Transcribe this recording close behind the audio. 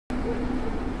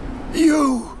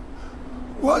You!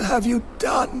 What have you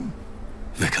done?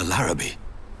 Vicar Larrabee,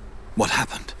 what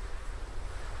happened?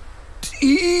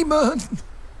 Demon!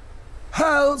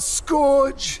 Hell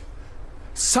Scourge!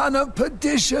 Son of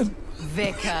perdition!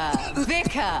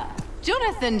 Vicar!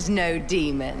 Jonathan's no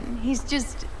demon. He's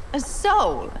just a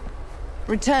soul.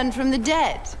 Returned from the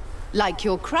dead. Like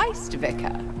your Christ,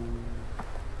 Vicar.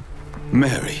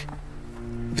 Mary,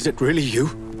 is it really you?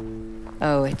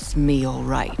 Oh, it's me, all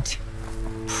right.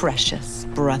 Precious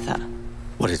brother.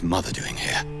 What is Mother doing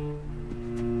here?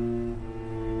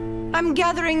 I'm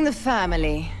gathering the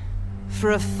family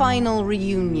for a final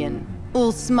reunion.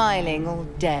 All smiling, all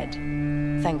dead.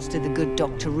 Thanks to the good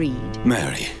Dr. Reid.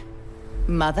 Mary.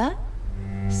 Mother,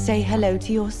 say hello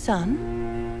to your son.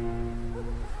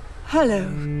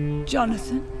 Hello,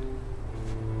 Jonathan.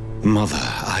 Mother,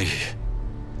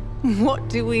 What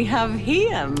do we have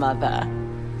here, Mother?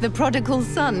 The prodigal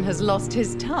son has lost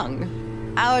his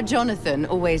tongue. Our Jonathan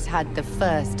always had the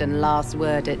first and last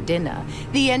word at dinner.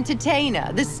 The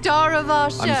entertainer, the star of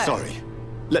our show. I'm sorry.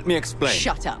 Let me explain.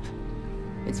 Shut up.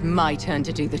 It's my turn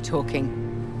to do the talking.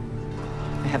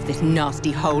 I have this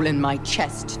nasty hole in my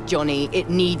chest, Johnny. It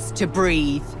needs to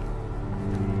breathe.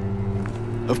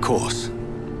 Of course.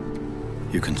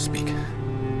 You can speak.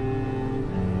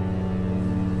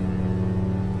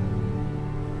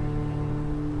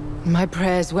 My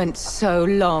prayers went so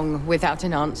long without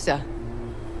an answer.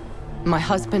 My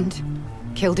husband,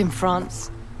 killed in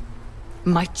France.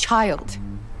 My child,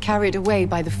 carried away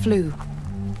by the flu.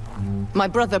 My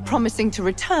brother promising to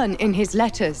return in his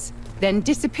letters, then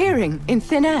disappearing in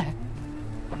thin air.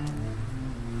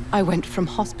 I went from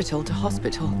hospital to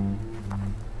hospital.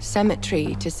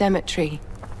 Cemetery to cemetery.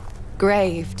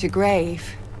 Grave to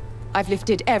grave. I've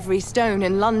lifted every stone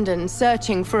in London,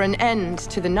 searching for an end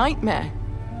to the nightmare.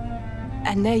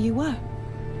 And there you were.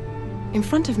 In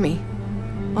front of me.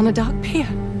 On a dark pier.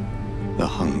 The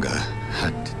hunger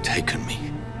had taken me.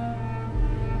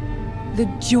 The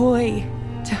joy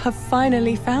to have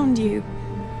finally found you.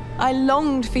 I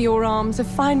longed for your arms, a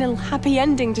final happy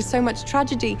ending to so much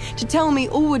tragedy, to tell me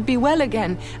all would be well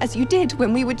again, as you did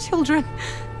when we were children.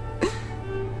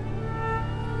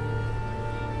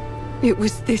 It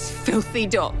was this filthy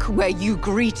dock where you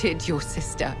greeted your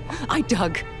sister. I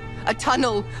dug a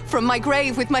tunnel from my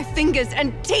grave with my fingers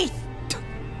and teeth.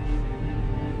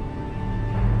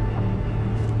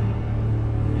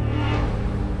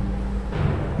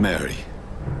 Mary.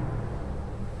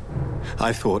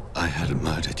 I thought I had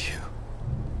murdered you.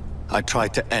 I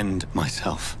tried to end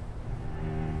myself.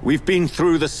 We've been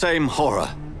through the same horror.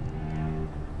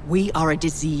 We are a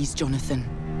disease, Jonathan.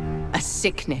 A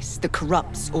sickness that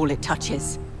corrupts all it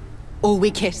touches. All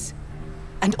we kiss,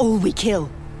 and all we kill.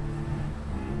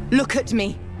 Look at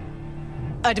me.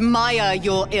 Admire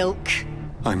your ilk.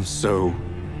 I'm so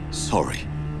sorry.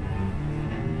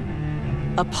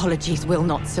 Apologies will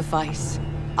not suffice.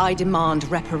 I demand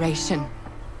reparation.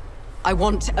 I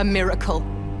want a miracle.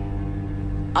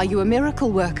 Are you a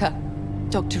miracle worker,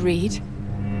 Dr. Reid?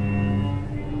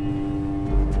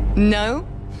 No?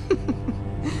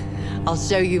 I'll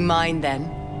show you mine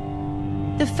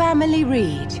then. The family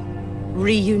Reid,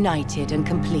 reunited and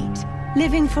complete,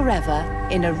 living forever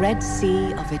in a red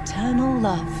sea of eternal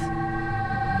love.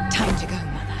 Time to go,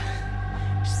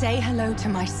 Mother. Say hello to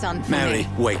my son for Mary, me.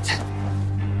 wait.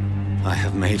 I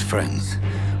have made friends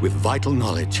with vital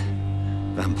knowledge.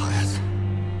 Vampires.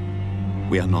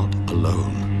 We are not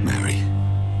alone, Mary.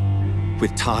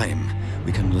 With time,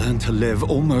 we can learn to live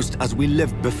almost as we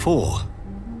lived before.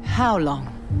 How long?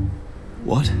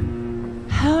 What?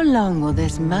 How long will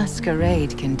this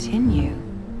masquerade continue?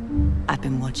 I've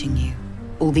been watching you.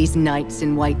 All these nights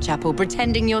in Whitechapel,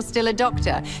 pretending you're still a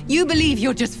doctor. You believe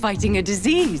you're just fighting a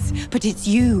disease. But it's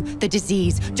you, the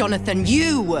disease. Jonathan,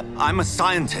 you! I'm a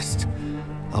scientist.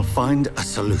 I'll find a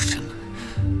solution.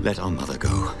 Let our mother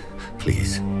go,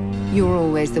 please. You're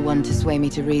always the one to sway me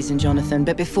to reason, Jonathan.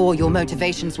 But before, your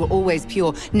motivations were always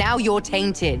pure. Now you're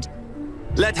tainted.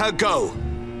 Let her go!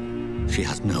 She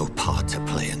has no part to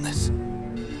play in this.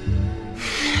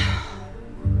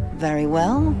 Very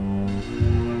well.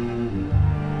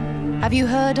 Have you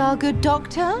heard our good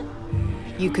doctor?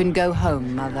 You can go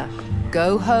home, Mother.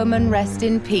 Go home and rest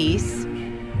in peace.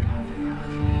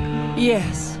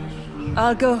 Yes,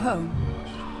 I'll go home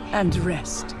and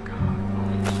rest.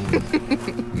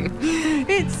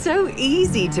 It's so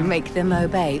easy to make them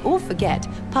obey or forget.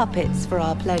 Puppets for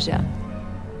our pleasure.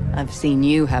 I've seen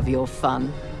you have your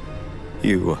fun.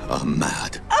 You are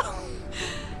mad.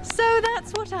 So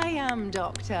that's what I am,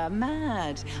 Doctor.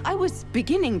 Mad. I was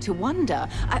beginning to wonder.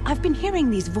 I've been hearing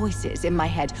these voices in my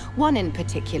head. One in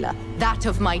particular. That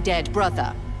of my dead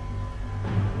brother.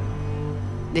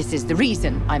 This is the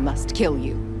reason I must kill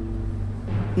you.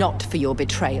 Not for your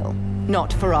betrayal,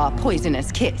 not for our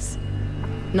poisonous kiss,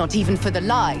 not even for the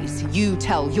lies you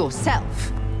tell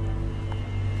yourself.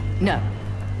 No,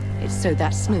 it's so that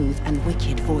smooth and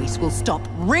wicked voice will stop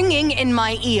ringing in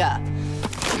my ear.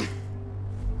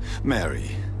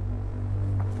 Mary.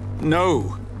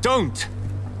 No, don't!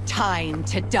 Time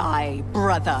to die,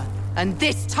 brother. And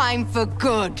this time for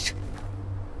good.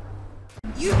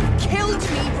 You killed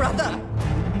me, brother!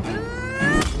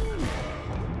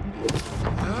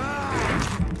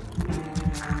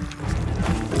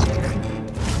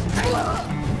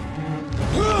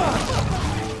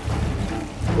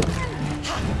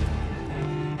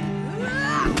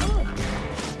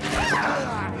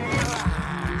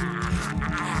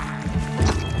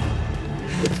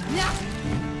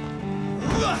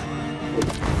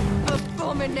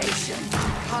 Abomination!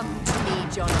 Come to me,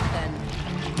 Jonathan.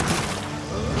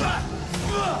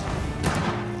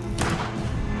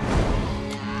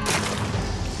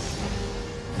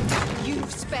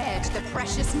 You've spared the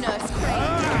precious nurse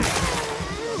Reid.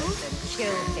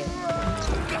 Kill him.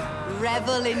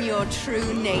 Revel in your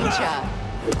true nature.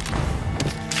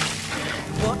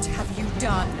 What have you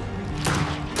done?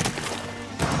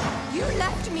 You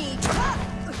left me.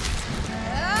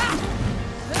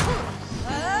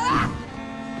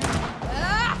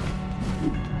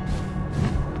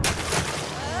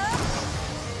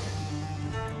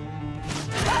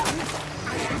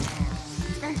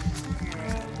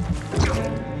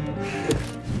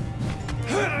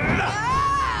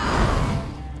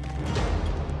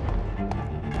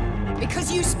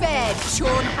 Because you spared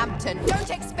Sean Hampton, don't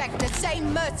expect the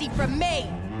same mercy from me!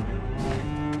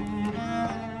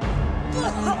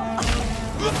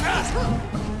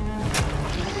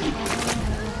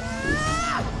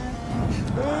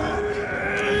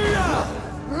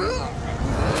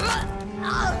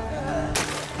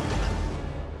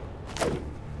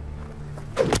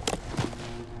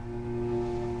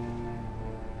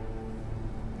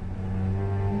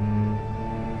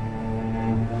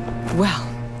 Well,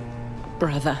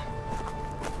 brother,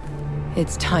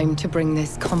 it's time to bring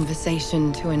this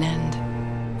conversation to an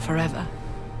end. Forever.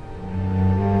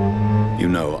 You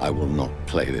know I will not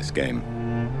play this game.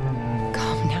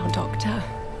 Calm now, Doctor.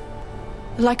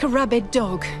 Like a rabid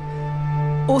dog.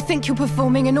 Or think you're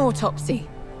performing an autopsy.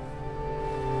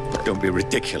 Don't be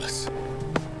ridiculous.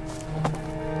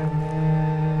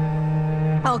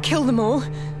 I'll kill them all.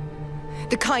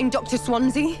 The kind Dr.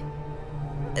 Swansea.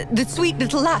 The sweet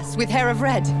little lass with hair of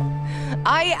red.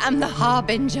 I am the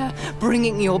Harbinger,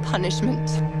 bringing your punishment.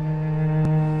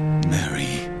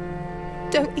 Mary.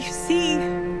 Don't you see?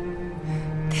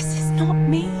 This is not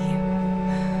me.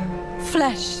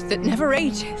 Flesh that never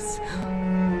ages.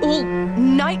 All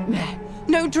nightmare,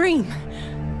 no dream.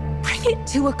 Bring it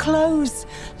to a close.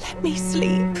 Let me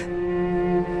sleep.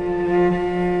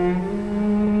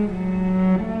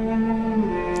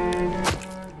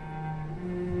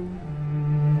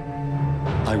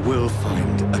 I will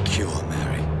find a cure,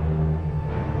 Mary.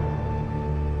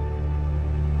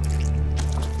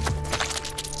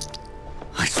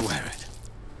 I swear it.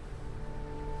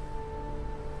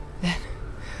 Then,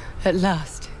 at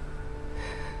last,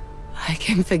 I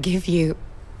can forgive you.